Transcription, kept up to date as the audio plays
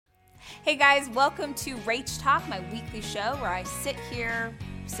Hey guys, welcome to Rach Talk, my weekly show where I sit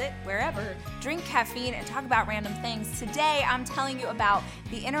wherever, drink caffeine, and talk about random things. Today, I'm telling you about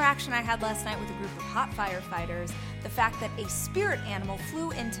the interaction I had last night with a group of hot firefighters, the fact that a spirit animal flew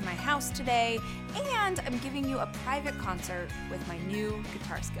into my house today, and I'm giving you a private concert with my new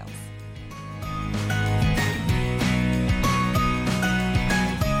guitar skills.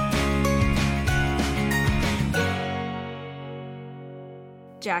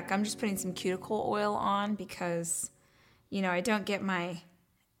 Jack, I'm just putting some cuticle oil on because, I don't get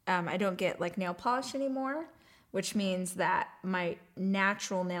like nail polish anymore, which means that my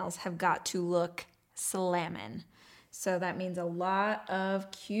natural nails have got to look slammin'. So that means a lot of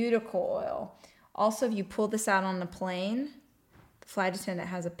cuticle oil. Also, if you pull this out on the plane, the flight attendant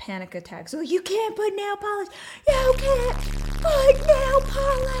has a panic attack. So you can't put nail polish. You can't put nail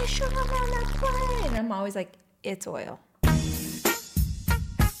polish on the plane. I'm always like, it's oil.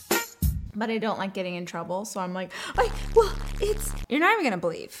 But I don't like getting in trouble, so I'm like, you're not even going to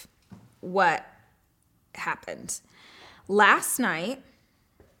believe what happened. Last night,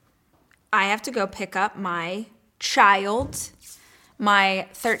 I have to go pick up my child, my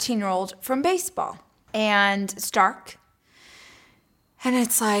 13-year-old, from baseball. And it's dark. And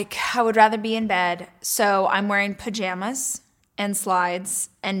it's like, I would rather be in bed. So I'm wearing pajamas and slides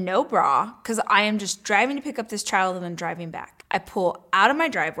and no bra because I am just driving to pick up this child and then driving back. I pull out of my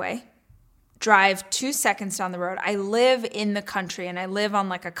driveway, drive 2 seconds down the road. I live in the country and I live on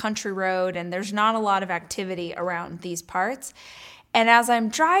like a country road and there's not a lot of activity around these parts. And as I'm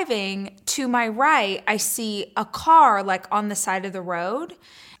driving to my right, I see a car like on the side of the road.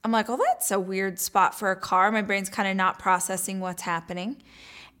 I'm like, oh, that's a weird spot for a car. My brain's kind of not processing what's happening.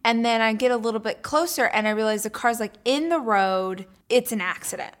 And then I get a little bit closer and I realize the car's like in the road. It's an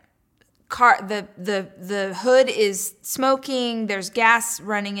accident. The hood is smoking, there's gas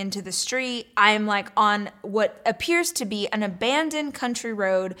running into the street. I am like on what appears to be an abandoned country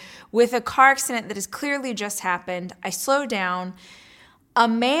road with a car accident that has clearly just happened. I slow down. A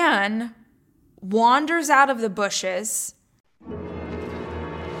man wanders out of the bushes.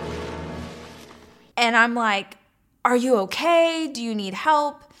 And I'm like, are you okay? Do you need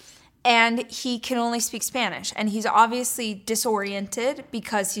help? And he can only speak Spanish. And he's obviously disoriented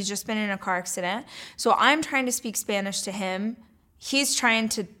because he's just been in a car accident. So I'm trying to speak Spanish to him. He's trying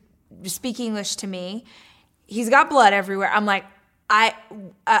to speak English to me. He's got blood everywhere. I'm like,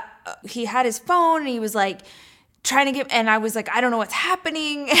 he had his phone and he was like trying to and I was like, I don't know what's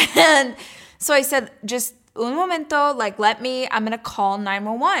happening. And so I said, just un momento, like, I'm going to call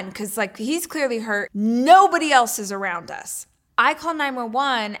 911 because like he's clearly hurt. Nobody else is around us. I call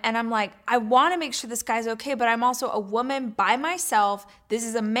 911 and I'm like, I want to make sure this guy's okay, but I'm also a woman by myself. This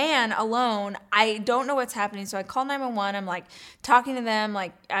is a man alone. I don't know what's happening. So I call 911. I'm like talking to them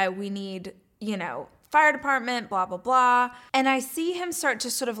like we need, fire department, blah, blah, blah. And I see him start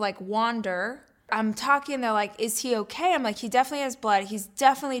to sort of like wander. I'm talking. They're like, is he okay? I'm like, he definitely has blood. He's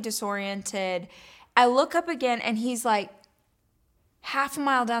definitely disoriented. I look up again and he's like half a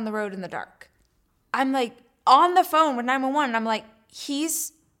mile down the road in the dark. I'm like, on the phone with 911, and I'm like,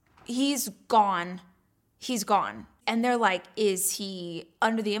 he's gone. He's gone. And they're like, is he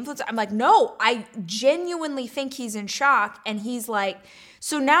under the influence? I'm like, no, I genuinely think he's in shock. And he's like,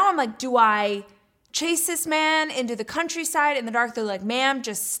 so now I'm like, do I chase this man into the countryside in the dark? They're like, ma'am,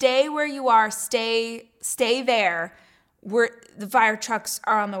 just stay where you are. Stay there. The fire trucks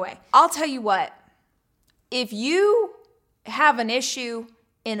are on the way. I'll tell you what, if you have an issue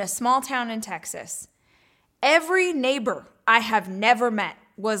in a small town in Texas, every neighbor I have never met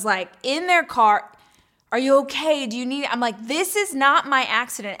was like in their car, are you okay? Do you need it? I'm like, this is not my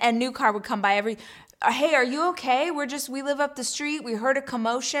accident. And a new car would come by hey, are you okay? We live up the street. We heard a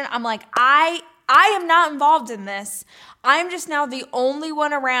commotion. I'm like, I am not involved in this. I'm just now the only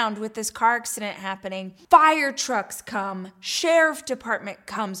one around with this car accident happening. Fire trucks come. Sheriff department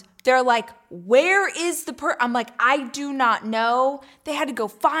comes. They're like, where is the I'm like, I do not know. They had to go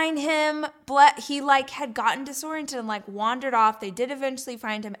find him. He had gotten disoriented and wandered off. They did eventually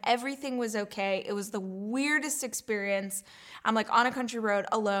find him. Everything was okay. It was the weirdest experience. I'm on a country road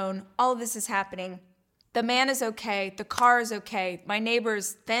alone. All of this is happening. The man is okay. The car is okay. My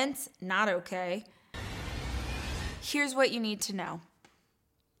neighbor's fence, not okay. Here's what you need to know.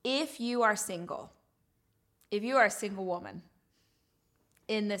 If you are a single woman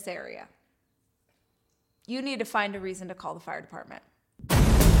in this area, you need to find a reason to call the fire department.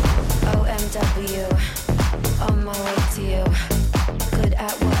 OMW, on my way to you. Good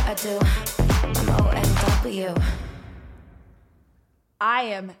at what I do. I'm OMW. I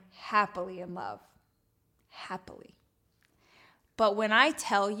am happily in love. Happily. But when I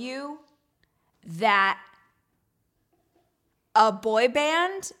tell you that a boy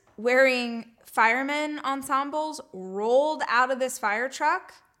band wearing fireman ensembles rolled out of this fire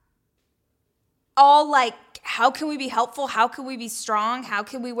truck, all like, how can we be helpful? How can we be strong? How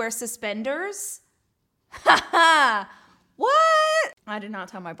can we wear suspenders? Ha ha! What? I did not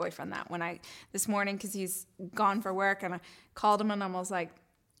tell my boyfriend that this morning, because he's gone for work, and I called him and I was like,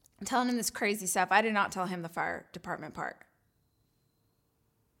 telling him this crazy stuff. I did not tell him the fire department part.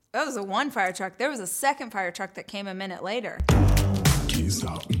 That was a one fire truck. There was a second fire truck that came a minute later. Can't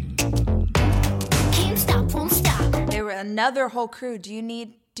stop. Can't stop, won't stop. There were another whole crew. Do you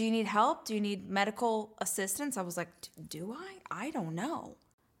need help? Do you need medical assistance? I was like, do I? I don't know.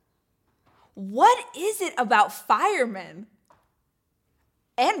 What is it about firemen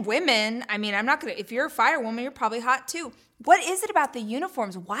and women? I mean, if you're a firewoman, you're probably hot too. What is it about the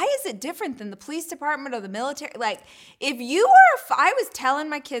uniforms? Why is it different than the police department or the military? Like, if you are, I was telling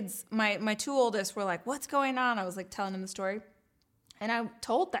my kids, my two oldest were like, what's going on? I was like telling them the story. And I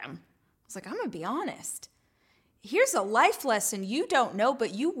told them, I was like, I'm going to be honest. Here's a life lesson you don't know,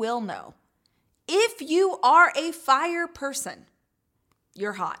 but you will know. If you are a fire person,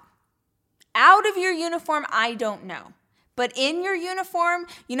 you're hot. Out of your uniform, I don't know. But in your uniform,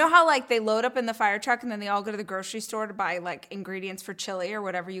 you know how like they load up in the fire truck and then they all go to the grocery store to buy like ingredients for chili or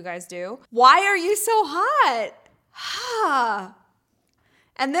whatever you guys do? Why are you so hot?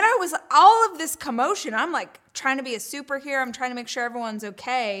 And then I was all of this commotion. I'm like trying to be a superhero. I'm trying to make sure everyone's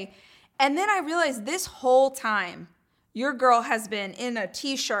okay. And then I realized this whole time, your girl has been in a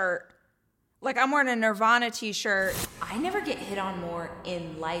t-shirt. Like I'm wearing a Nirvana t-shirt. I never get hit on more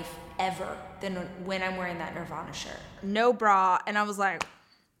in life ever than when I'm wearing that Nirvana shirt. No bra. And I was like,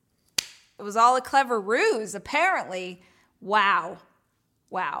 it was all a clever ruse, apparently. Wow.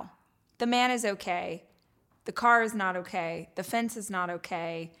 The man is okay. The car is not okay. The fence is not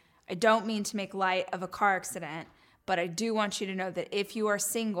okay. I don't mean to make light of a car accident, but I do want you to know that if you are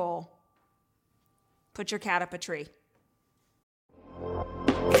single, put your cat up a tree.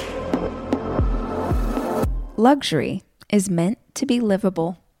 Luxury is meant to be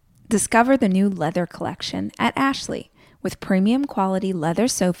livable. Discover the new leather collection at Ashley with premium quality leather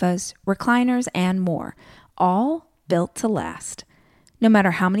sofas, recliners, and more, all built to last. No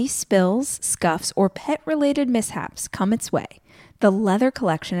matter how many spills, scuffs, or pet-related mishaps come its way, the leather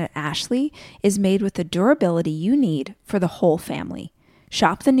collection at Ashley is made with the durability you need for the whole family.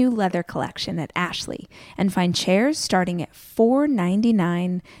 Shop the new leather collection at Ashley and find chairs starting at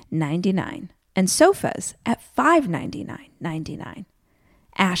 $499.99 and sofas at $599.99.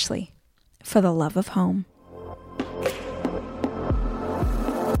 Ashley, for the love of home.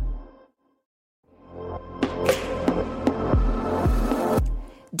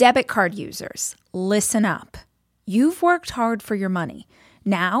 Debit card users, listen up. You've worked hard for your money.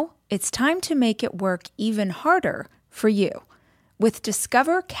 Now it's time to make it work even harder for you. With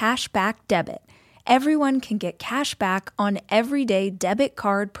Discover Cashback Debit, everyone can get cash back on everyday debit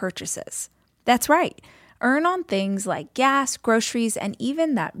card purchases. That's right. Earn on things like gas, groceries, and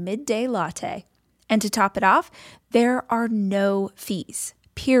even that midday latte. And to top it off, there are no fees,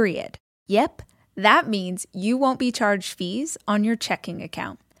 period. Yep, that means you won't be charged fees on your checking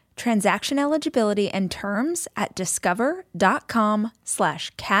account. Transaction eligibility and terms at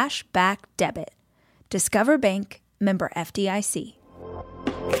discover.com/cashbackdebit. Discover Bank, member FDIC.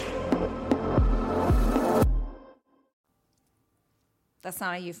 That's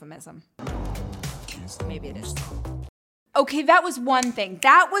not a euphemism. Maybe it is. Okay, that was one thing.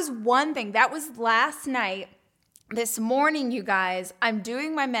 That was last night. This morning, you guys, I'm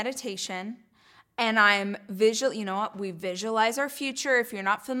doing my meditation and I'm you know what? We visualize our future. If you're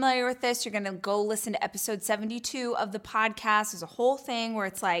not familiar with this, you're going to go listen to episode 72 of the podcast. There's a whole thing where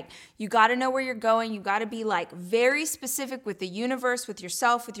it's like, you got to know where you're going. You got to be like very specific with the universe, with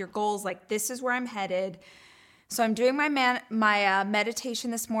yourself, with your goals. Like, this is where I'm headed. So I'm doing my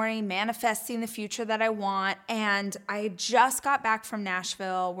meditation this morning, manifesting the future that I want. And I just got back from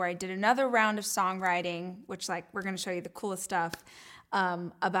Nashville where I did another round of songwriting, which like we're going to show you the coolest stuff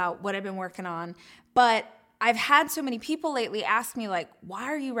about what I've been working on. But I've had so many people lately ask me like, why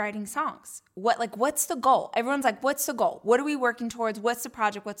are you writing songs? What's the goal? Everyone's like, what's the goal? What are we working towards? What's the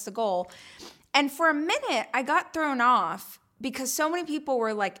project? What's the goal? And for a minute, I got thrown off because so many people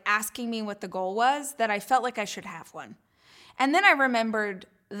were like asking me what the goal was that I felt like I should have one. And then I remembered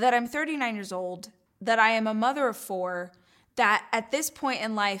that I'm 39 years old, that I am a mother of 4, that at this point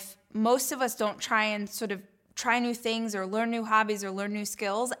in life, most of us don't try and sort of try new things or learn new hobbies or learn new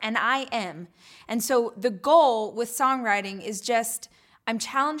skills, and I am. And so the goal with songwriting is just, I'm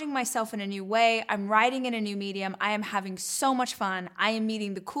challenging myself in a new way. I'm writing in a new medium. I am having so much fun. I am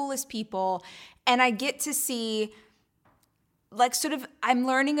meeting the coolest people. And I get to see, like, sort of, I'm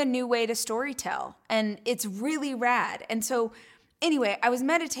learning a new way to storytell. And it's really rad. And so, anyway, I was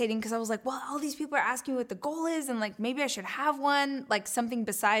meditating because I was like, well, all these people are asking me what the goal is. And, like, maybe I should have one, like something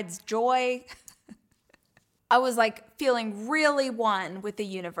besides joy. I was like feeling really one with the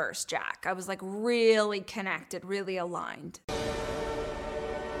universe, Jack. I was like really connected, really aligned.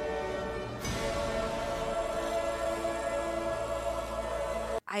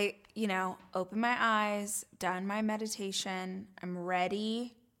 I, open my eyes, done my meditation, I'm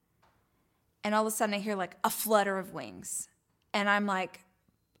ready. And all of a sudden I hear like a flutter of wings. And I'm like,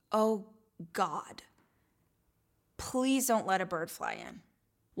 oh God, please don't let a bird fly in.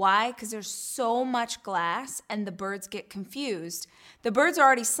 Why? Because there's so much glass and the birds get confused. The birds are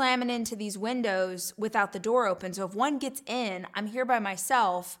already slamming into these windows without the door open. So if one gets in, I'm here by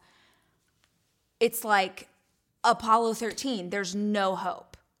myself. It's like Apollo 13. There's no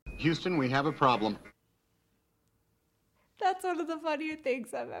hope. Houston, we have a problem. That's one of the funnier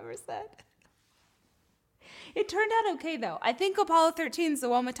things I've ever said. It turned out okay, though. I think Apollo 13 is the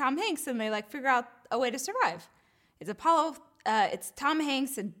one with Tom Hanks, and they figure out a way to survive. It's Tom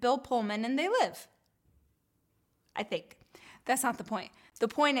Hanks and Bill Pullman, and they live. I think. That's not the point. The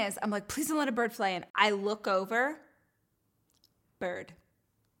point is, I'm like, please don't let a bird fly in. I look over. Bird.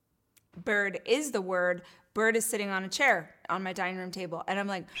 Bird is the word. Bird is sitting on a chair on my dining room table. And I'm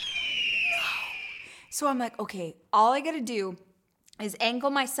like, no. So I'm like, okay, all I got to do is angle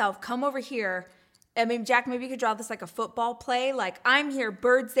myself, come over here. I mean, Jack, maybe you could draw this like a football play. Like, I'm here,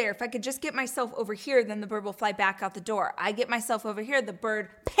 bird's there. If I could just get myself over here, then the bird will fly back out the door. I get myself over here, the bird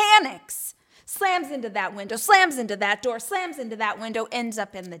panics, slams into that window, slams into that door, slams into that window, ends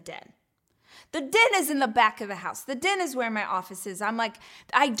up in the den. The den is in the back of the house. The den is where my office is. I'm like,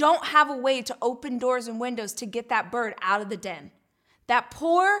 I don't have a way to open doors and windows to get that bird out of the den. That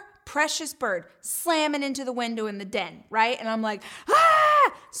poor, precious bird slamming into the window in the den, right? And I'm like,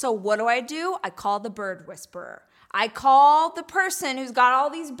 ah! So what do? I call the bird whisperer. I call the person who's got all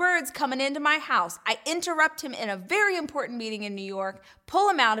these birds coming into my house. I interrupt him in a very important meeting in New York, pull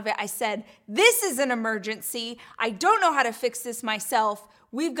him out of it. I said, this is an emergency. I don't know how to fix this myself.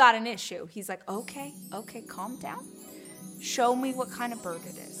 We've got an issue. He's like, okay, calm down. Show me what kind of bird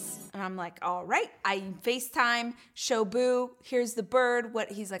it is. And I'm like, all right. I FaceTime, show Boo, here's the bird.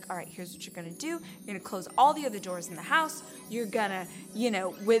 He's like, all right, here's what you're going to do. You're going to close all the other doors in the house. You're going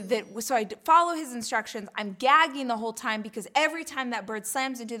to, with it. So I follow his instructions. I'm gagging the whole time because every time that bird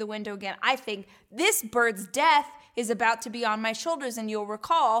slams into the window again, I think this bird's death is about to be on my shoulders. And you'll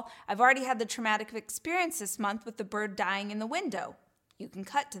recall, I've already had the traumatic experience this month with the bird dying in the window. You can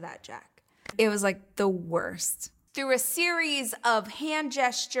cut to that, Jack. It was like the worst. Through a series of hand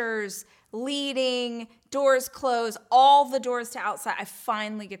gestures, leading, doors closed, all the doors to outside, I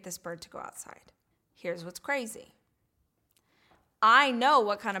finally get this bird to go outside. Here's what's crazy. I know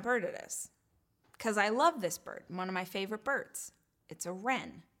what kind of bird it is because I love this bird, one of my favorite birds. It's a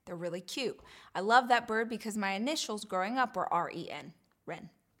wren. They're really cute. I love that bird because my initials growing up were R-E-N, wren.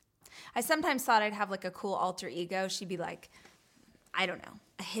 I sometimes thought I'd have like a cool alter ego. She'd be like, I don't know,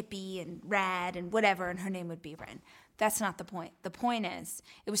 a hippie and rad and whatever, and her name would be Wren. That's not the point. The point is,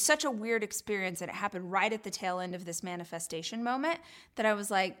 it was such a weird experience, and it happened right at the tail end of this manifestation moment that I was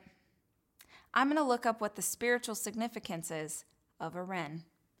like, I'm going to look up what the spiritual significance is of a wren.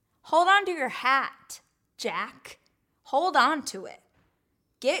 Hold on to your hat, Jack. Hold on to it.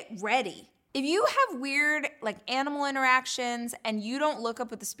 Get ready. If you have weird animal interactions and you don't look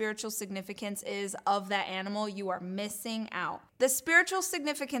up what the spiritual significance is of that animal, you are missing out. The spiritual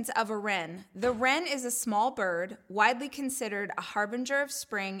significance of a wren. The wren is a small bird, widely considered a harbinger of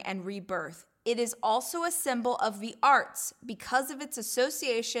spring and rebirth. It is also a symbol of the arts because of its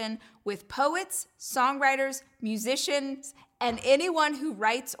association with poets, songwriters, musicians, and anyone who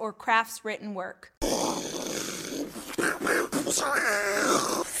writes or crafts written work.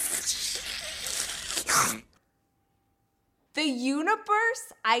 The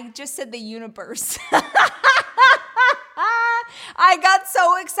universe? I just said the universe. I got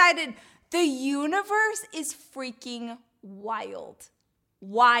so excited. The universe is freaking wild.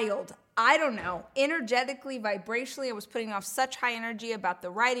 Wild. I don't know. Energetically, vibrationally, I was putting off such high energy about the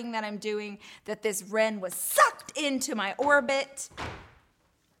writing that I'm doing that this wren was sucked into my orbit.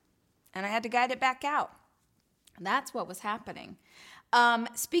 And I had to guide it back out. That's what was happening.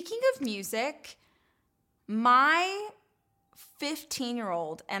 Speaking of music, my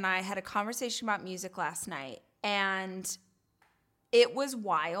 15-year-old and I had a conversation about music last night, and it was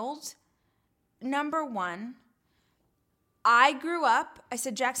wild. Number one, I grew up, I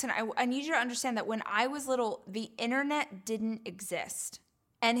said, Jackson, I need you to understand that when I was little, the internet didn't exist.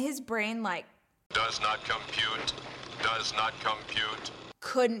 And his brain does not compute,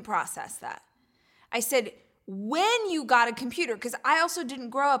 couldn't process that. I said, when you got a computer, because I also didn't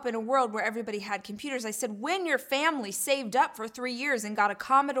grow up in a world where everybody had computers. I said, when your family saved up for 3 years and got a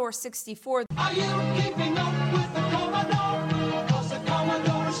Commodore 64. Are you keeping up with the Commodore? 'Cause the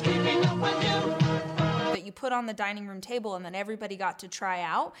Commodore is keeping up with you. That you put on the dining room table and then everybody got to try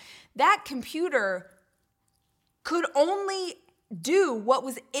out. That computer could only do what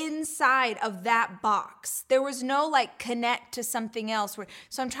was inside of that box. There was no connect to something else.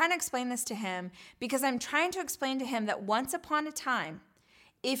 So I'm trying to explain this to him because I'm trying to explain to him that once upon a time,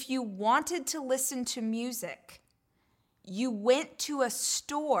 if you wanted to listen to music, you went to a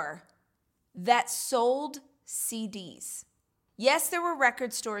store that sold CDs. Yes, there were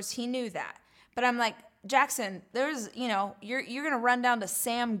record stores. He knew that. But I'm like, Jackson, there's, you're going to run down to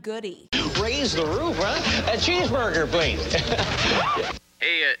Sam Goody. Raise the roof, huh? A cheeseburger, please.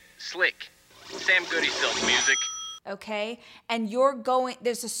 Hey, Slick. Sam Goody sells music. Okay? And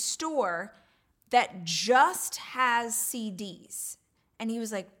there's a store that just has CDs. And he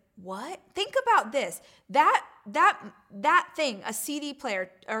was like, what? Think about this. That thing, a CD player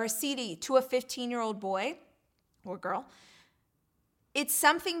or a CD to a 15-year-old boy or girl, it's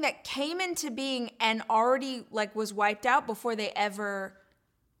something that came into being and already was wiped out before they ever.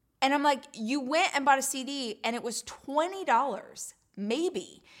 And I'm like, you went and bought a CD and it was $20,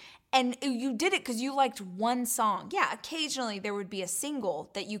 maybe. And you did it because you liked one song. Yeah, occasionally there would be a single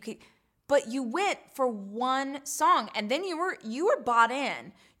that you could, but you went for one song and then you were bought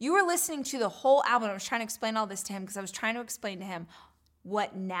in. You were listening to the whole album. I was trying to explain all this to him because I was trying to explain to him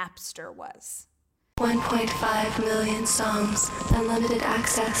what Napster was. 1.5 million songs, unlimited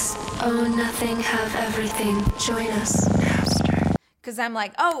access. Own nothing, have everything. Join us. Napster. Because I'm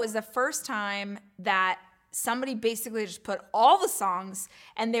like, it was the first time that somebody basically just put all the songs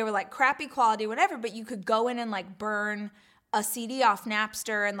and they were crappy quality, whatever, but you could go in and burn a CD off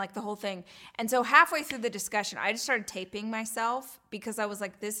Napster and the whole thing. And so halfway through the discussion, I just started taping myself because I was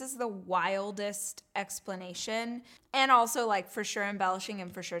like, this is the wildest explanation. And also for sure embellishing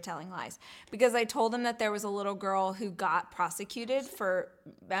and for sure telling lies. Because I told him that there was a little girl who got prosecuted for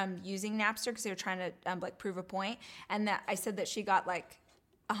using Napster because they were trying to prove a point. And that I said that she got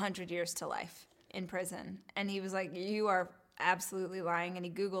 100 years to life in prison. And he was like, you are absolutely lying. And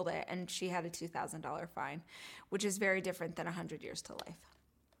he Googled it and she had a $2,000 fine, which is very different than 100 years to life.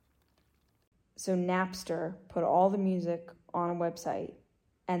 So Napster put all the music on a website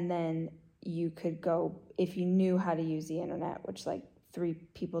and then you could go, if you knew how to use the internet, which 3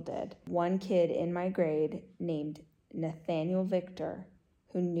 people did. One kid in my grade named Nathaniel Victor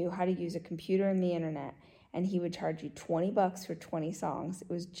who knew how to use a computer and the internet, and he would charge you $20 for 20 songs. It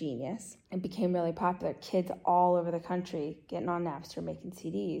was genius. It became really popular. Kids all over the country getting on Napster, making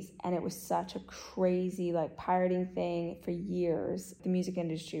CDs. And it was such a crazy pirating thing for years. The music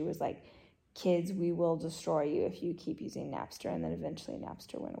industry was like, kids, we will destroy you if you keep using Napster. And then eventually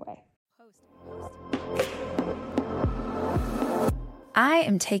Napster went away. I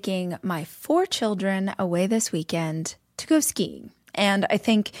am taking my 4 children away this weekend to go skiing. And I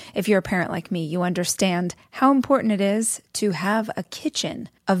think if you're a parent like me, you understand how important it is to have a kitchen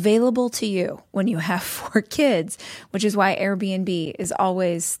available to you when you have 4 kids, which is why Airbnb is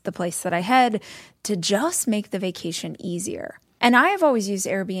always the place that I head to just make the vacation easier. And I have always used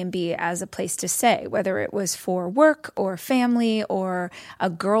Airbnb as a place to stay, whether it was for work or family or a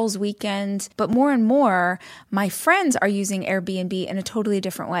girls' weekend. But more and more, my friends are using Airbnb in a totally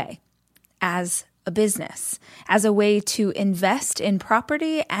different way, as a business, as a way to invest in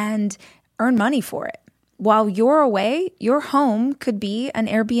property and earn money for it. While you're away, your home could be an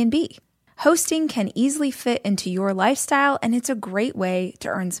Airbnb. Hosting can easily fit into your lifestyle, and it's a great way to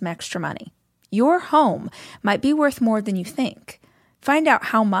earn some extra money. Your home might be worth more than you think. Find out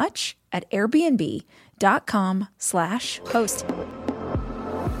how much at airbnb.com/host.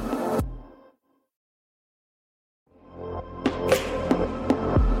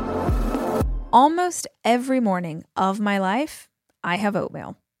 Almost every morning of my life, I have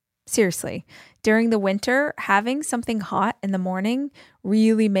oatmeal. Seriously, during the winter, having something hot in the morning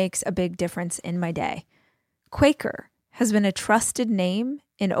really makes a big difference in my day. Quaker has been a trusted name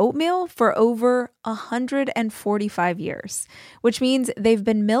in oatmeal for over 145 years, which means they've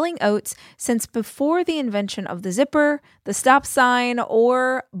been milling oats since before the invention of the zipper, the stop sign,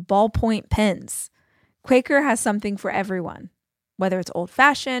 or ballpoint pens. Quaker has something for everyone, whether it's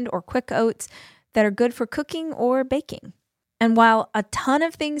old-fashioned or quick oats that are good for cooking or baking. And while a ton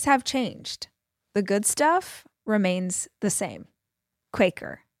of things have changed, the good stuff remains the same.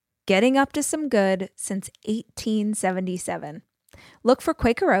 Quaker, getting up to some good since 1877. Look for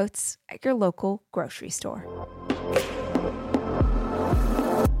Quaker Oats at your local grocery store.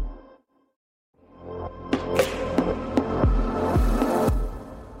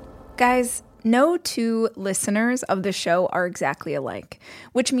 Guys, no two listeners of the show are exactly alike,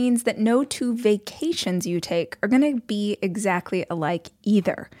 which means that no two vacations you take are going to be exactly alike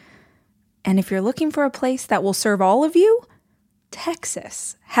either. And if you're looking for a place that will serve all of you,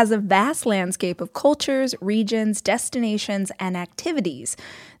 Texas has a vast landscape of cultures, regions, destinations, and activities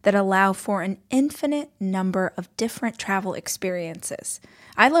that allow for an infinite number of different travel experiences.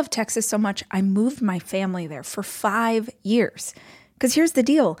 I love Texas so much, I moved my family there for 5 years. Because here's the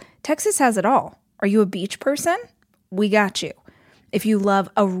deal, Texas has it all. Are you a beach person? We got you. If you love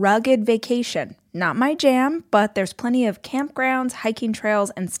a rugged vacation, not my jam, but there's plenty of campgrounds, hiking trails,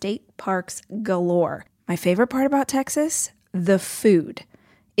 and state parks galore. My favorite part about Texas? The food.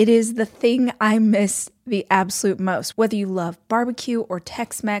 It is the thing I miss the absolute most. Whether you love barbecue or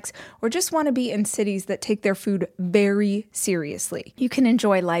Tex-Mex or just want to be in cities that take their food very seriously. You can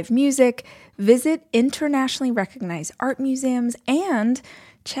enjoy live music, visit internationally recognized art museums, and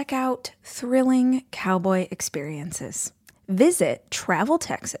check out thrilling cowboy experiences. Visit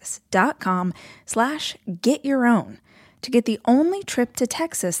traveltexas.com/getyourown to get the only trip to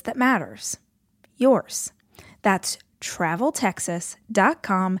Texas that matters. Yours. That's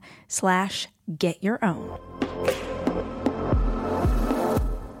traveltexas.com/getyourown.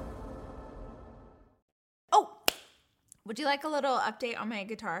 Oh, would you like a little update on my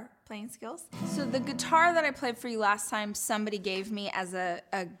guitar playing skills? So the guitar that I played for you last time, somebody gave me as a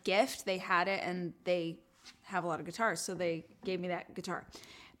gift. They had it and they have a lot of guitars, so they gave me that guitar.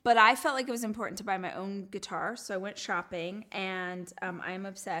 But I felt like it was important to buy my own guitar, so I went shopping, and I am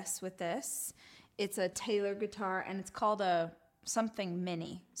obsessed with this. It's a Taylor guitar, and it's called a something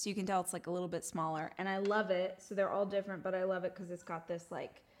mini, so you can tell it's like a little bit smaller, and I love it. So they're all different, but I love it because it's got this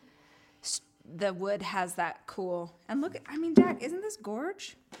like, the wood has that cool, and look, I mean, Jack, isn't this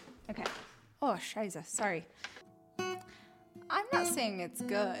gorge? Okay. Oh, shiza, sorry. I'm not saying it's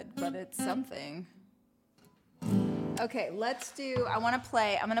good, but it's something. Okay, I'm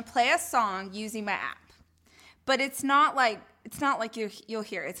gonna play a song using my app, but it's not like you'll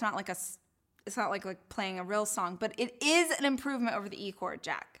hear, it's not like playing a real song, but it is an improvement over the E chord,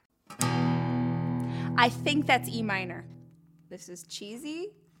 Jack. I think that's E minor. This is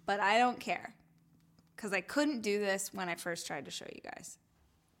cheesy, but I don't care, because I couldn't do this when I first tried to show you guys.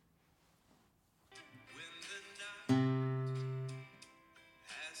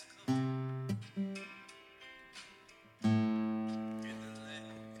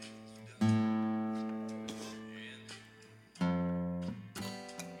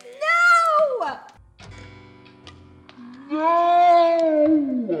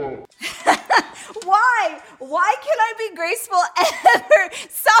 Why can I be graceful ever?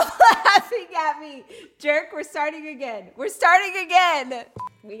 Stop laughing at me. Jerk, we're starting again.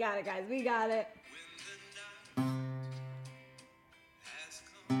 We got it, guys. We got it.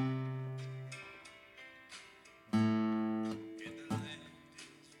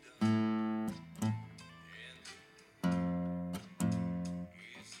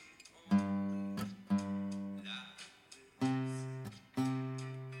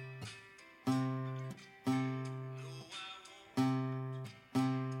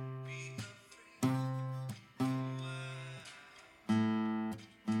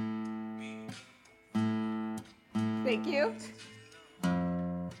 Thank you.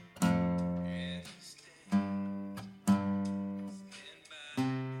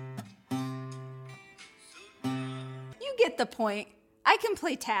 You get the point. I can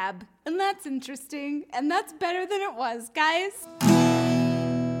play tab, and that's interesting, and that's better than it was, guys.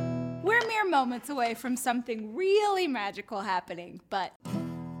 We're mere moments away from something really magical happening, but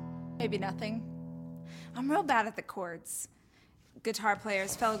maybe nothing. I'm real bad at the chords.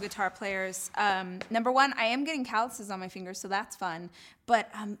 Fellow guitar players. Number one, I am getting calluses on my fingers, so that's fun.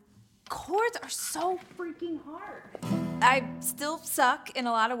 But chords are so freaking hard. I still suck in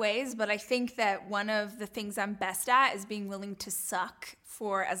a lot of ways, but I think that one of the things I'm best at is being willing to suck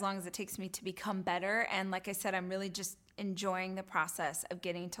for as long as it takes me to become better. And like I said, I'm really just enjoying the process of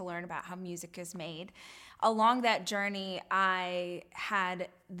getting to learn about how music is made. Along that journey, I had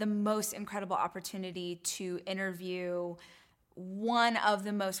the most incredible opportunity to interview one of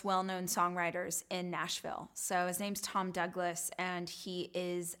the most well-known songwriters in Nashville. So his name's Tom Douglas, and he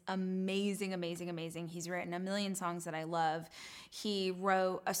is amazing, amazing, amazing. He's written a million songs that I love. He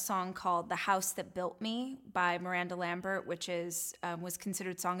wrote a song called The House That Built Me by Miranda Lambert, which was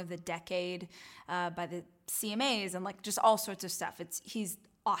considered Song of the Decade by the CMAs and like just all sorts of stuff. He's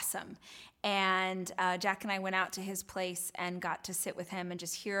awesome. And Jack and I went out to his place and got to sit with him and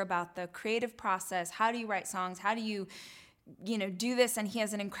just hear about the creative process. How do you write songs? How do you do this? And he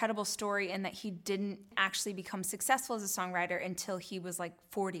has an incredible story in that he didn't actually become successful as a songwriter until he was like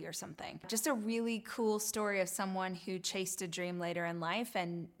 40 or something. Just a really cool story of someone who chased a dream later in life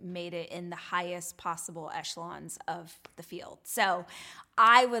and made it in the highest possible echelons of the field. So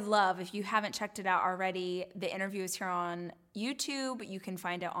I would love, if you haven't checked it out already, the interview is here on YouTube. You can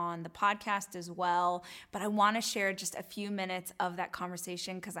find it on the podcast as well. But I want to share just a few minutes of that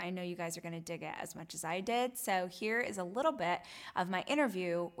conversation because I know you guys are going to dig it as much as I did. So here is a little bit of my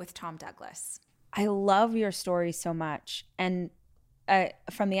interview with Tom Douglas. I love your story so much. And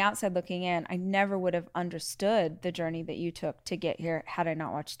from the outside looking in, I never would have understood the journey that you took to get here had I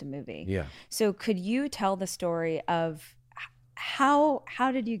not watched the movie. Yeah. So could you tell the story of how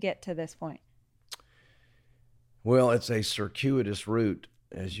did you get to this point? Well, it's a circuitous route,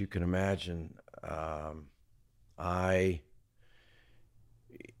 as you can imagine. I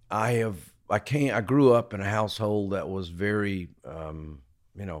grew up in a household that was very,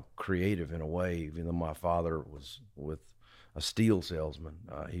 creative in a way, even though my father was with a steel salesman.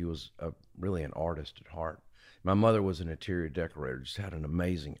 He was really an artist at heart. My mother was an interior decorator, just had an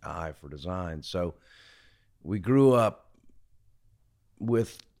amazing eye for design. So we grew up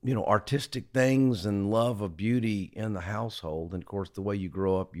with artistic things and love of beauty in the household. And of course, the way you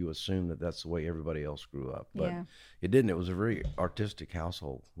grow up, you assume that that's the way everybody else grew up. But it didn't. It was a very artistic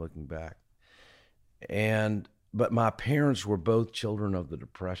household looking back. But my parents were both children of the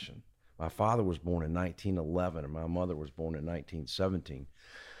Depression. My father was born in 1911 and my mother was born in 1917.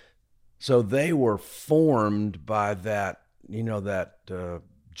 So they were formed by that,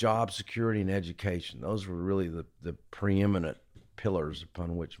 job security and education. Those were really the preeminent pillars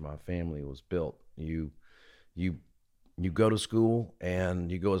upon which my family was built. You go to school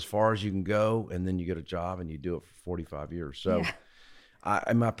and you go as far as you can go, and then you get a job and you do it for 45 years. So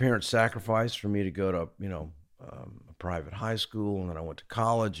my parents sacrificed for me to go to, a private high school, and then I went to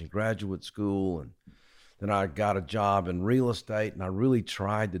college and graduate school, and then I got a job in real estate, and I really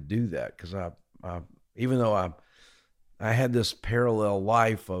tried to do that because even though I had this parallel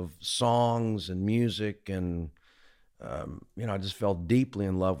life of songs and music and I just fell deeply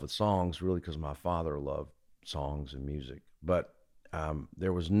in love with songs, really, because my father loved songs and music. But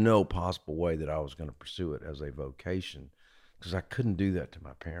there was no possible way that I was going to pursue it as a vocation because I couldn't do that to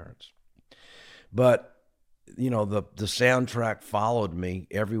my parents. But, the soundtrack followed me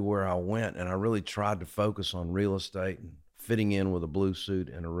everywhere I went, and I really tried to focus on real estate and fitting in with a blue suit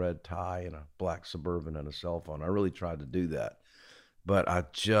and a red tie and a black Suburban and a cell phone. I really tried to do that, but I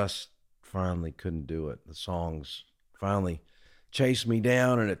just finally couldn't do it. The songs finally chased me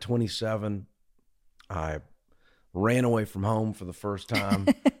down, and at 27, I ran away from home for the first time,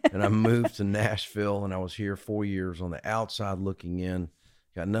 and I moved to Nashville, and I was here 4 years on the outside looking in,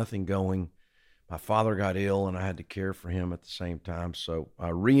 got nothing going. My father got ill, and I had to care for him at the same time, so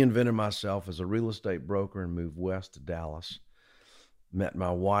I reinvented myself as a real estate broker and moved west to Dallas. Met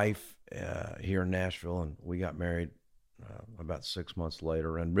my wife here in Nashville, and we got married about 6 months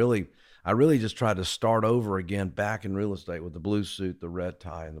later. And I really just tried to start over again back in real estate with the blue suit, the red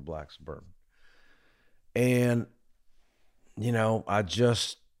tie, and the black Suburban. And,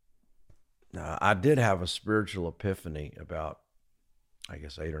 I did have a spiritual epiphany about, I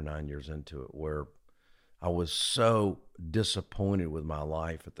guess, 8 or 9 years into it, where I was so disappointed with my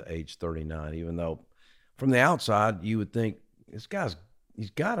life at the age 39, even though from the outside you would think he's got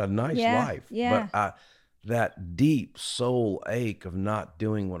a nice life. Yeah. But that deep soul ache of not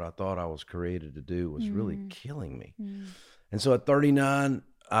doing what I thought I was created to do was really killing me. And so at 39,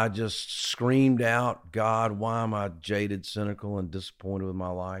 I just screamed out, God, why am I jaded, cynical, and disappointed with my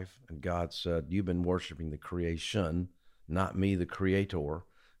life? And God said, you've been worshiping the creation, not me, the creator.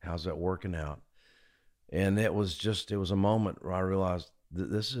 How's that working out? And it was a moment where I realized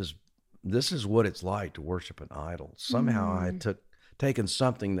that this is what it's like to worship an idol. Somehow I had taken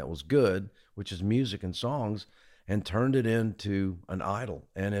something that was good, which is music and songs, and turned it into an idol.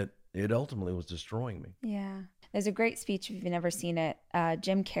 And it ultimately was destroying me. Yeah. There's a great speech, if you've never seen it.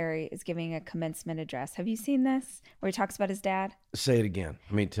 Jim Carrey is giving a commencement address. Have you seen this, where he talks about his dad? Say it again.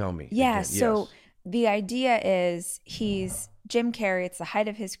 Tell me. Yeah, again. so Yes. The idea is he's Jim Carrey. It's the height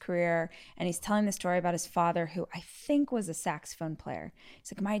of his career, and he's telling the story about his father, who I think was a saxophone player.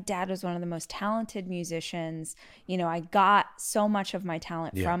 He's like, my dad was one of the most talented musicians. I got so much of my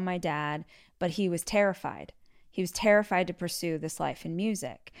talent from my dad, but he was terrified. He was terrified to pursue this life in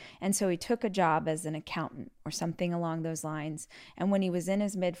music. And so he took a job as an accountant or something along those lines. And when he was in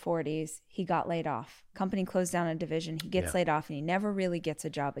his mid-40s, he got laid off. Company closed down a division. He gets laid off and he never really gets a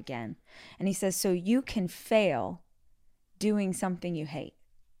job again. And he says, so you can fail doing something you hate.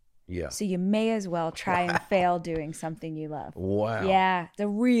 Yeah. So you may as well try and fail doing something you love. Wow. Yeah. It's a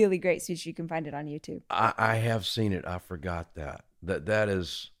really great speech. You can find it on YouTube. I have seen it. I forgot that.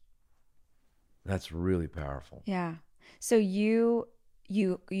 That's really powerful. Yeah. So you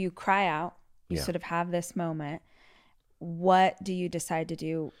cry out. You Yeah. sort of have this moment. What do you decide to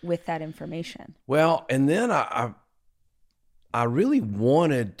do with that information? Well, and then I really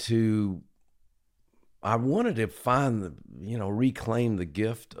wanted to find reclaim the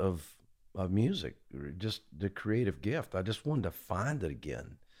gift of music, just the creative gift. I just wanted to find it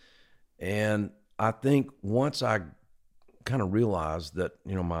again. And I think once I kind of realized that,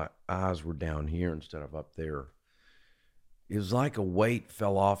 my eyes were down here instead of up there, it was like a weight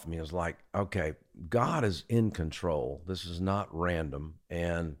fell off me. It was like, okay, God is in control. This is not random.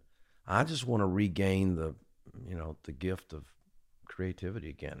 And I just want to regain the gift of creativity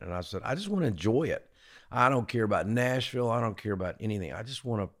again. And I said, I just want to enjoy it. I don't care about Nashville. I don't care about anything. I just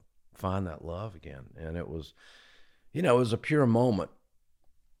want to find that love again. And it was a pure moment.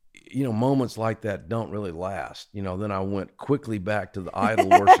 Moments like that don't really last. Then I went quickly back to the idol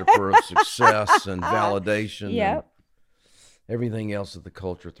worshiper of success and validation and everything else that the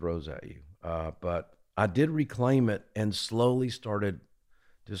culture throws at you. But I did reclaim it and slowly started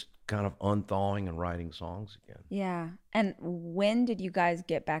just kind of unthawing and writing songs again. Yeah. And when did you guys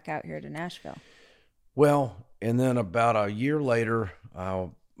get back out here to Nashville? Well, and then about a year later,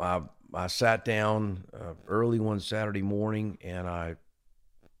 I sat down early one Saturday morning and I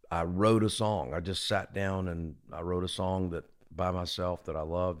wrote a song. I just sat down and I wrote a song that by myself that I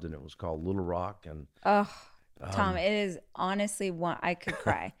loved, and it was called Little Rock. And Tom, it is honestly one I could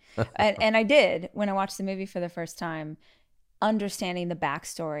cry. and I did when I watched the movie for the first time, understanding the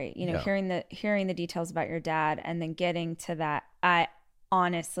backstory, hearing the details about your dad, and then getting to that. I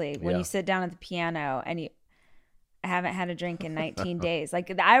honestly, when you sit down at the piano and I haven't had a drink in 19 days.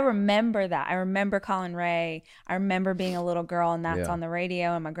 Like, I remember that. I remember Colin Ray. I remember being a little girl and that's on the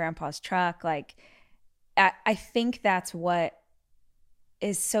radio in my grandpa's truck. Like, I think that's what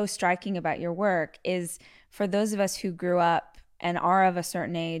is so striking about your work is for those of us who grew up and are of a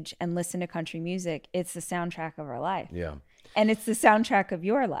certain age and listen to country music, it's the soundtrack of our life. Yeah. And it's the soundtrack of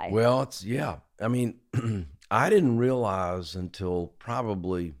your life. Well, I mean, I didn't realize until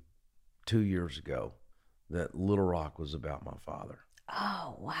probably 2 years ago that Little Rock was about my father.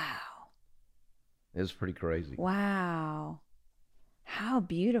 Oh, wow. It was pretty crazy. Wow. How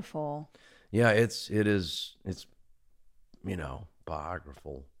beautiful. Yeah, it's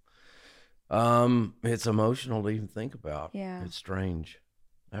biographical. It's emotional to even think about. Yeah. It's strange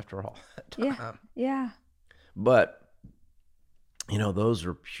after all that time. Yeah. But, those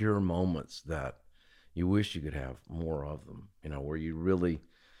are pure moments that you wish you could have more of them, where you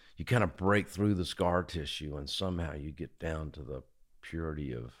kind of break through the scar tissue and somehow you get down to the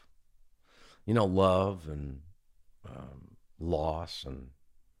purity of, love and loss and,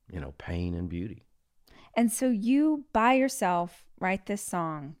 pain and beauty. And so you by yourself write this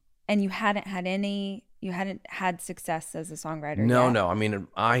song and you hadn't had success as a songwriter yet. No. I mean,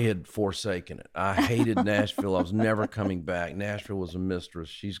 I had forsaken it. I hated Nashville. I was never coming back. Nashville was a mistress.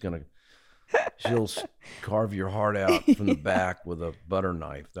 She'll carve your heart out from the back with a butter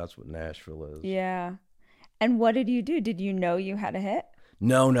knife. That's what Nashville is. Yeah. And what did you do? Did you know you had a hit?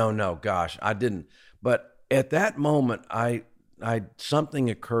 No. Gosh, I didn't. But at that moment, I something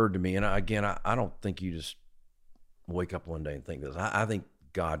occurred to me. And I don't think you just wake up one day and think this. I think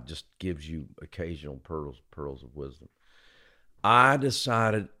God just gives you occasional pearls of wisdom. I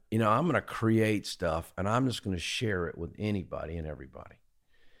decided, I'm going to create stuff and I'm just going to share it with anybody and everybody.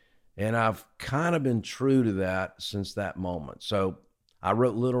 And I've kind of been true to that since that moment. So I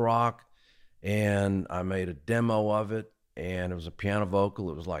wrote Little Rock and I made a demo of it, and it was a piano vocal.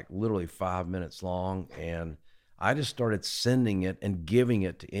 It was like literally 5 minutes long. And I just started sending it and giving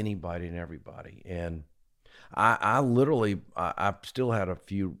it to anybody and everybody. And I still had a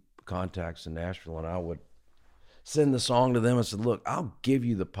few contacts in Nashville, and I would send the song to them and said, look, I'll give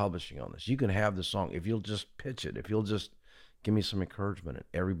you the publishing on this. You can have the song if you'll just pitch it, if you'll just give me some encouragement.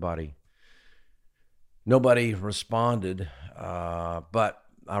 And nobody responded, but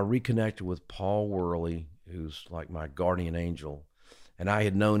I reconnected with Paul Worley, who's like my guardian angel. And I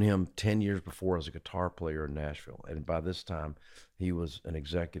had known him 10 years before as a guitar player in Nashville. And by this time, he was an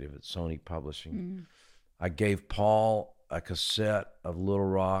executive at Sony Publishing. I gave Paul a cassette of Little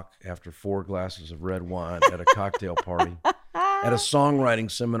Rock after 4 glasses of red wine at a cocktail party at a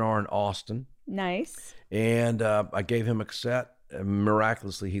songwriting seminar in Austin. Nice. And I gave him a cassette. And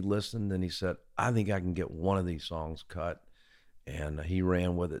miraculously, he listened and he said, I think I can get one of these songs cut. And he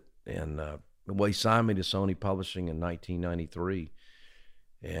ran with it. And well, he signed me to Sony Publishing in 1993.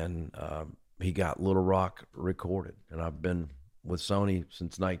 And he got Little Rock recorded. And I've been with Sony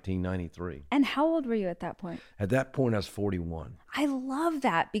since 1993. And how old were you at that point? At that point, I was 41. I love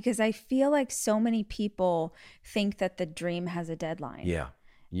that because I feel like so many people think that the dream has a deadline. Yeah,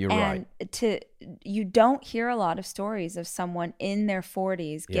 you're right. And you don't hear a lot of stories of someone in their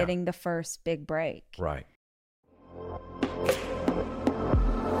 40s getting the first big break. Right.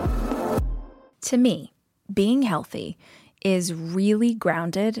 To me, being healthy is really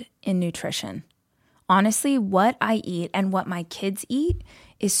grounded in nutrition. Honestly, what I eat and what my kids eat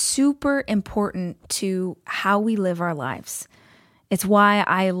is super important to how we live our lives. It's why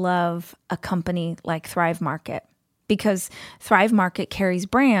I love a company like Thrive Market, because Thrive Market carries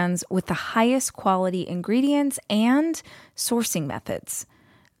brands with the highest quality ingredients and sourcing methods.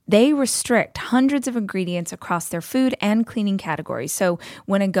 They restrict hundreds of ingredients across their food and cleaning categories. So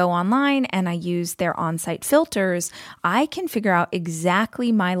when I go online and I use their on-site filters, I can figure out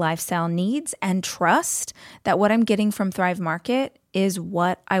exactly my lifestyle needs and trust that what I'm getting from Thrive Market is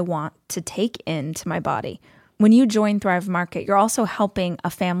what I want to take into my body. When you join Thrive Market, you're also helping a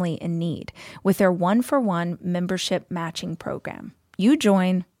family in need with their 1-for-1 membership matching program. You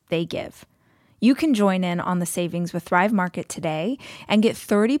join, they give. You can join in on the savings with Thrive Market today and get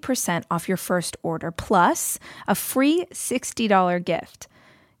 30% off your first order, plus a free $60 gift.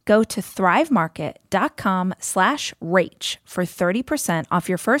 Go to thrivemarket.com/rach for 30% off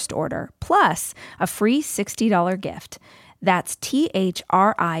your first order, plus a free $60 gift. That's THRIVE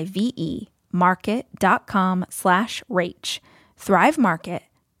market.com/rach.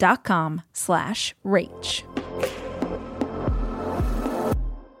 thrivemarket.com/rach.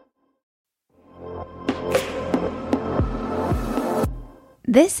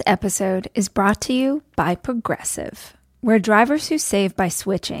 This episode is brought to you by Progressive, where drivers who save by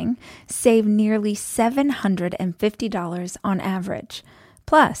switching save nearly $750 on average.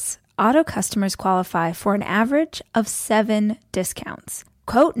 Plus, auto customers qualify for an average of 7 discounts.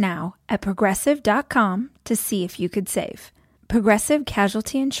 Quote now at progressive.com to see if you could save. Progressive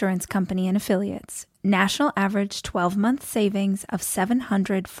Casualty Insurance Company and Affiliates. National average 12-month savings of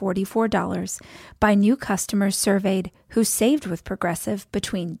 $744 by new customers surveyed who saved with Progressive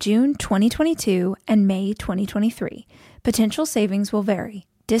between June 2022 and May 2023. Potential savings will vary.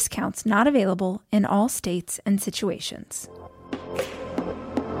 Discounts not available in all states and situations.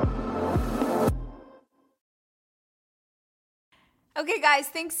 Okay, guys,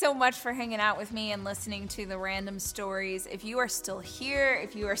 thanks so much for hanging out with me and listening to the random stories. If you are still here,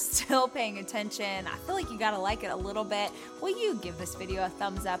 if you are still paying attention, I feel like you gotta like it a little bit. Will you give this video a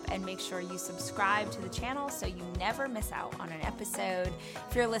thumbs up and make sure you subscribe to the channel so you never miss out on an episode?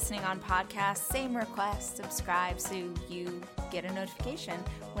 If you're listening on podcast, same request, subscribe so you get a notification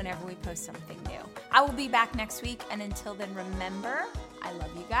whenever we post something new. I will be back next week, and until then, remember, I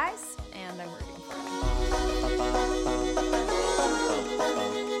love you guys, and I'm rooting for you.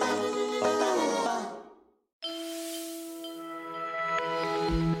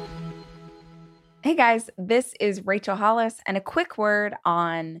 Hey guys, this is Rachel Hollis, and a quick word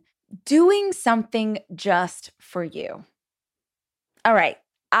on doing something just for you. All right,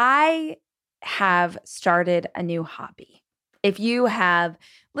 I have started a new hobby. If you have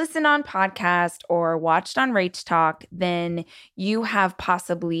listened on podcast or watched on Rach Talk, then you have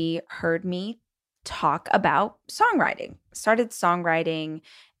possibly heard me talk about songwriting. Started songwriting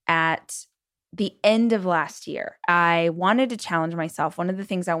at the end of last year. I wanted to challenge myself. One of the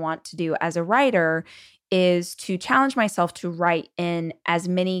things I want to do as a writer is to challenge myself to write in as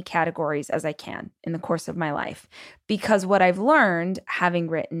many categories as I can in the course of my life. Because what I've learned, having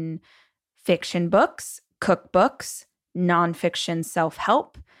written fiction books, cookbooks, nonfiction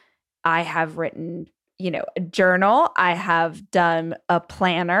self-help, I have written, a journal. I have done a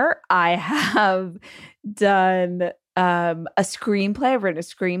planner. I have done a screenplay. I've written a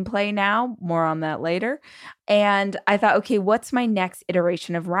screenplay now, more on that later. And I thought, okay, what's my next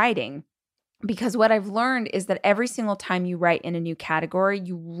iteration of writing? Because what I've learned is that every single time you write in a new category,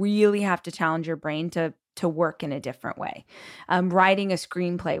 you really have to challenge your brain to work in a different way. Writing a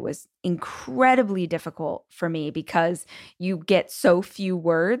screenplay was incredibly difficult for me because you get so few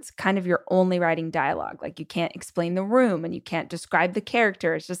words, kind of you're only writing dialogue. Like you can't explain the room and you can't describe the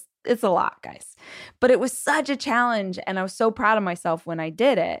character. It's a lot, guys. But it was such a challenge, and I was so proud of myself when I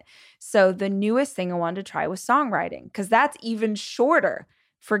did it. So the newest thing I wanted to try was songwriting, because that's even shorter.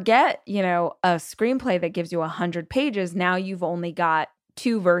 Forget, a screenplay that gives you 100 pages. Now you've only got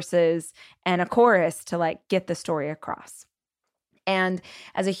 2 verses and a chorus to like get the story across. And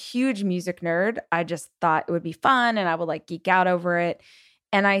as a huge music nerd, I just thought it would be fun and I would like geek out over it.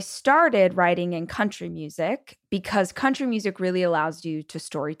 And I started writing in country music because country music really allows you to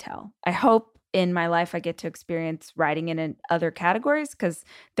storytell. I hope in my life I get to experience writing in other categories because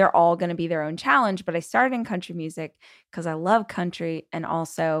they're all going to be their own challenge. But I started in country music because I love country. And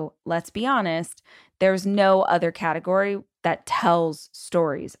also, let's be honest, there's no other category that tells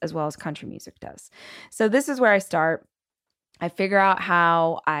stories as well as country music does. So this is where I start. I figure out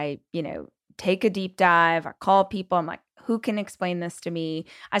how I, take a deep dive. I call people. I'm like, who can explain this to me?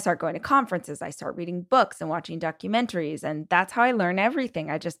 I start going to conferences. I start reading books and watching documentaries. And that's how I learn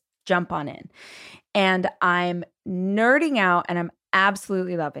everything. I just jump on in. And I'm nerding out and I'm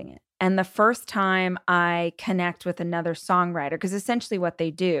absolutely loving it. And the first time I connect with another songwriter, because essentially what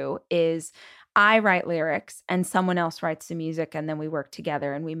they do is I write lyrics and someone else writes the music, and then we work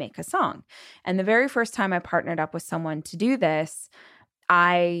together and we make a song. And the very first time I partnered up with someone to do this,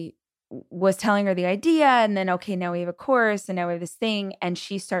 I was telling her the idea, and then, okay, now we have a chorus and now we have this thing, and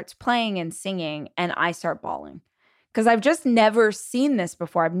she starts playing and singing and I start bawling because I've just never seen this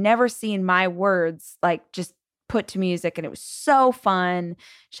before. I've never seen my words like just put to music, and it was so fun.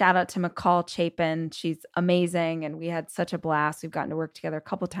 Shout out to McCall Chapin. She's amazing, and we had such a blast. We've gotten to work together a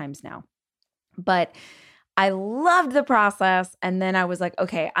couple times now. But I loved the process. And then I was like,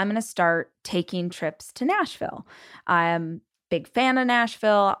 okay, I'm going to start taking trips to Nashville. I'm a big fan of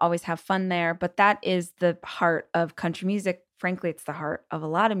Nashville, always have fun there. But that is the heart of country music. Frankly, it's the heart of a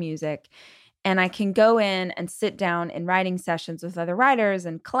lot of music. And I can go in and sit down in writing sessions with other writers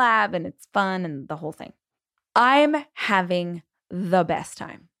and collab, and it's fun and the whole thing. I'm having the best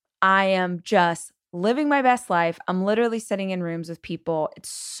time. I am just living my best life. I'm literally sitting in rooms with people. It's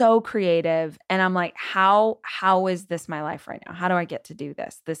so creative. And I'm like, how is this my life right now? How do I get to do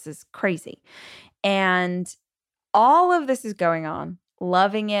this? This is crazy. And all of this is going on,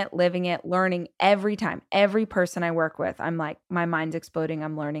 loving it, living it, learning every time. Every person I work with, I'm like, my mind's exploding.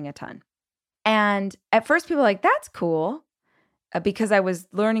 I'm learning a ton. And at first people are like, that's cool. Because I was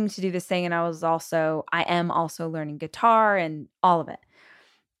learning to do this thing, and I am also learning guitar and all of it.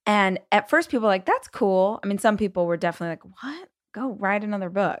 And at first people were like, that's cool. I mean, some people were definitely like, what? Go write another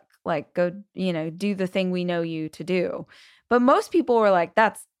book. Like, go, do the thing we know you to do. But most people were like,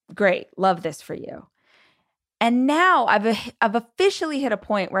 that's great. Love this for you. And now I've officially hit a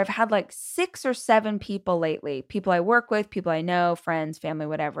point where I've had like 6 or 7 people lately, people I work with, people I know, friends, family,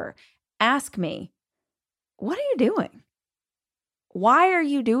 whatever, ask me, what are you doing? Why are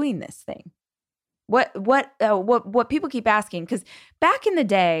you doing this thing? What people keep asking, because back in the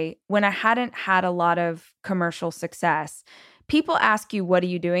day when I hadn't had a lot of commercial success, people ask you, what are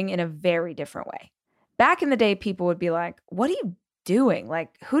you doing, in a very different way. Back in the day, people would be like, what are you doing?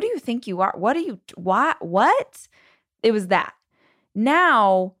 Like, who do you think you are? What? It was that.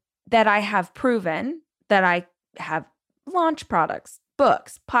 Now that I have proven that I have launched products,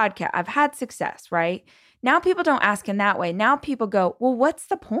 books, podcasts, I've had success, right? Now people don't ask in that way. Now people go, well, what's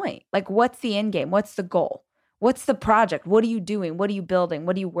the point? Like, what's the end game? What's the goal? What's the project? What are you doing? What are you building?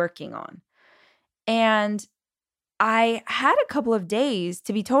 What are you working on? And I had a couple of days,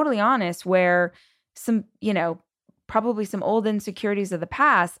 to be totally honest, where some, probably some old insecurities of the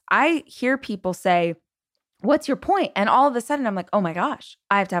past, I hear people say, what's your point? And all of a sudden I'm like, oh my gosh,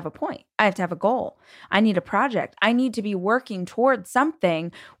 I have to have a point. I have to have a goal. I need a project. I need to be working towards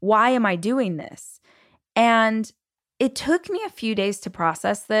something. Why am I doing this? And it took me a few days to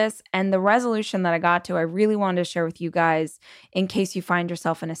process this. And the resolution that I got to, I really wanted to share with you guys in case you find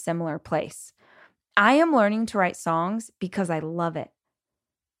yourself in a similar place. I am learning to write songs because I love it.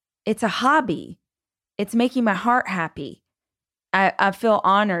 It's a hobby. It's making my heart happy. I feel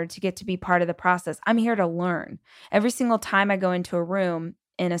honored to get to be part of the process. I'm here to learn. Every single time I go into a room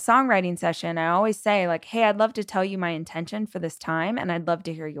in a songwriting session, I always say like, hey, I'd love to tell you my intention for this time, and I'd love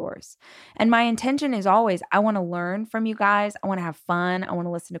to hear yours. And my intention is always, I want to learn from you guys. I want to have fun. I want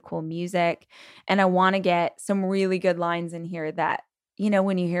to listen to cool music. And I want to get some really good lines in here that,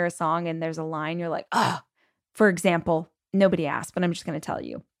 when you hear a song and there's a line, you're like, oh, for example, nobody asked, but I'm just going to tell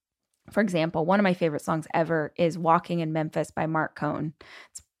you. For example, one of my favorite songs ever is Walking in Memphis by Mark Cohn.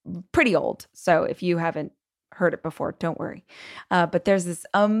 It's pretty old, so if you haven't heard it before, don't worry. But there's this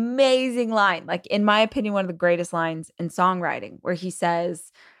amazing line, like in my opinion, one of the greatest lines in songwriting, where he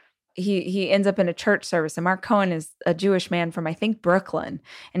says, he ends up in a church service, and Mark Cohen is a Jewish man from, I think, Brooklyn,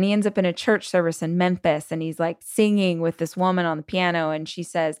 and he ends up in a church service in Memphis, and he's like singing with this woman on the piano, and she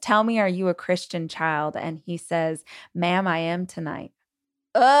says, "Tell me, are you a Christian child?" And he says, "Ma'am, I am tonight."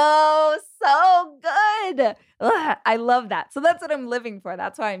 Oh, so good. Ugh, I love that. So that's what I'm living for.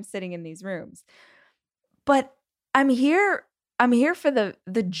 That's why I'm sitting in these rooms. But I'm here for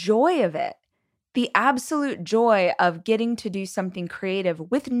the joy of it. The absolute joy of getting to do something creative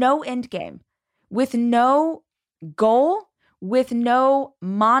with no end game, with no goal, with no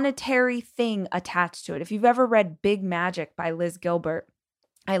monetary thing attached to it. If you've ever read Big Magic by Liz Gilbert,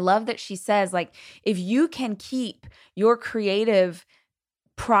 I love that she says, like, if you can keep your creative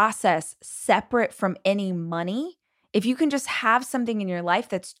process separate from any money, if you can just have something in your life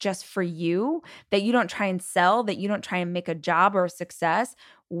that's just for you, that you don't try and sell, that you don't try and make a job or a success,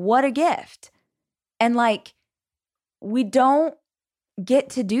 what a gift. And like, we don't get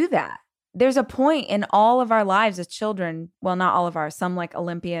to do that. There's a point in all of our lives as children, well, not all of ours, some like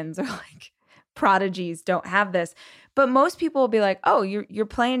Olympians or like prodigies don't have this, but most people will be like, oh, you're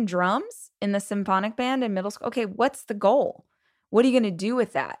playing drums in the symphonic band in middle school. Okay, what's the goal? What are you going to do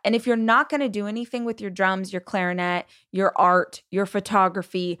with that? And if you're not going to do anything with your drums, your clarinet, your art, your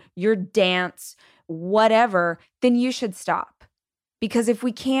photography, your dance, whatever, then you should stop. Because if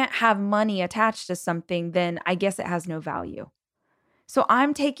we can't have money attached to something, then I guess it has no value. So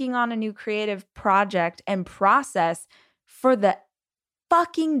I'm taking on a new creative project and process for the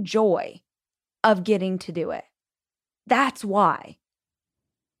fucking joy of getting to do it. That's why.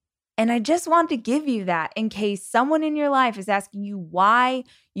 And I just want to give you that in case someone in your life is asking you why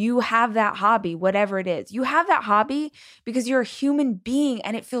you have that hobby, whatever it is. You have that hobby because you're a human being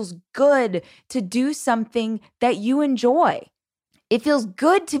and it feels good to do something that you enjoy. It feels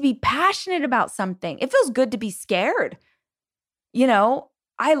good to be passionate about something. It feels good to be scared. You know,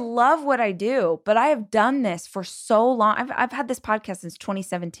 I love what I do, but I have done this for so long. I've had this podcast since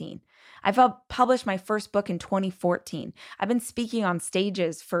 2017. I've published my first book in 2014. I've been speaking on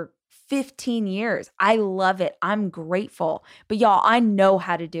stages for 15 years. I love it. I'm grateful. But y'all, I know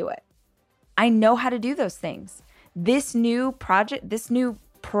how to do it. I know how to do those things. This new project, this new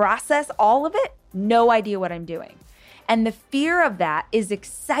process, all of it, no idea what I'm doing. And the fear of that is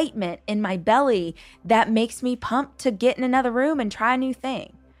excitement in my belly that makes me pumped to get in another room and try a new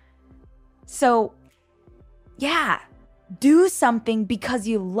thing. So, yeah, do something because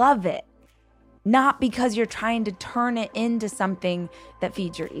you love it, not because you're trying to turn it into something that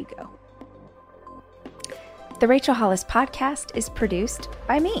feeds your ego. The Rachel Hollis podcast is produced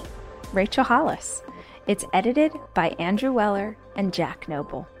by me, Rachel Hollis. It's edited by Andrew Weller and Jack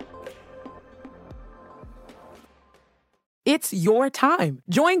Noble. It's your time.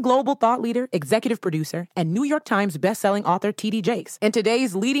 Join global thought leader, executive producer, and New York Times bestselling author T.D. Jakes and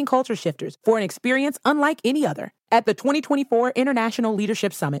today's leading culture shifters for an experience unlike any other. At the 2024 International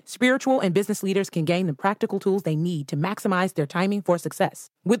Leadership Summit, spiritual and business leaders can gain the practical tools they need to maximize their timing for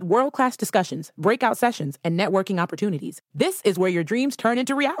success. With world-class discussions, breakout sessions, and networking opportunities, this is where your dreams turn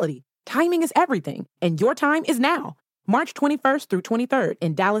into reality. Timing is everything, and your time is now. March 21st through 23rd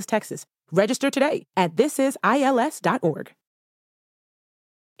in Dallas, Texas. Register today at thisisils.org.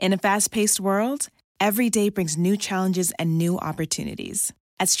 In a fast-paced world, every day brings new challenges and new opportunities.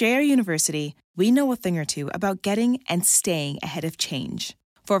 At Strayer University, we know a thing or two about getting and staying ahead of change.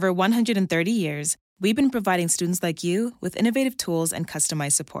 For over 130 years, we've been providing students like you with innovative tools and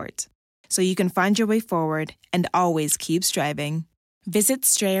customized support, so you can find your way forward and always keep striving. Visit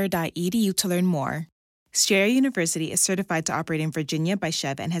strayer.edu to learn more. Strayer University is certified to operate in Virginia by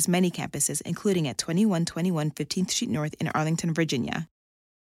Chev and has many campuses, including at 2121 15th Street North in Arlington, Virginia.